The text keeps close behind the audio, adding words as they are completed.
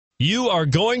You are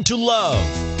going to love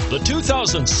the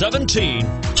 2017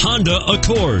 Honda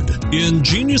Accord.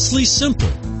 Ingeniously simple,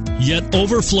 yet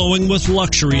overflowing with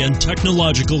luxury and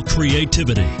technological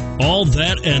creativity. All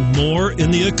that and more in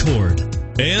the Accord.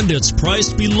 And it's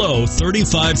priced below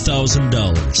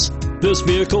 $35,000. This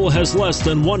vehicle has less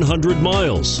than 100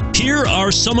 miles. Here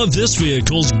are some of this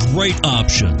vehicle's great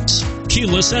options: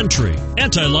 keyless entry,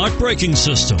 anti-lock braking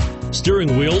system,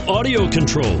 steering wheel audio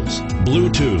controls,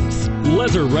 Bluetooth,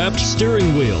 leather-wrapped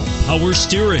steering wheel, power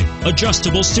steering,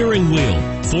 adjustable steering wheel,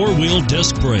 four-wheel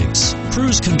disc brakes,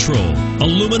 cruise control,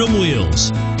 aluminum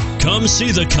wheels. Come see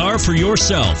the car for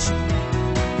yourself.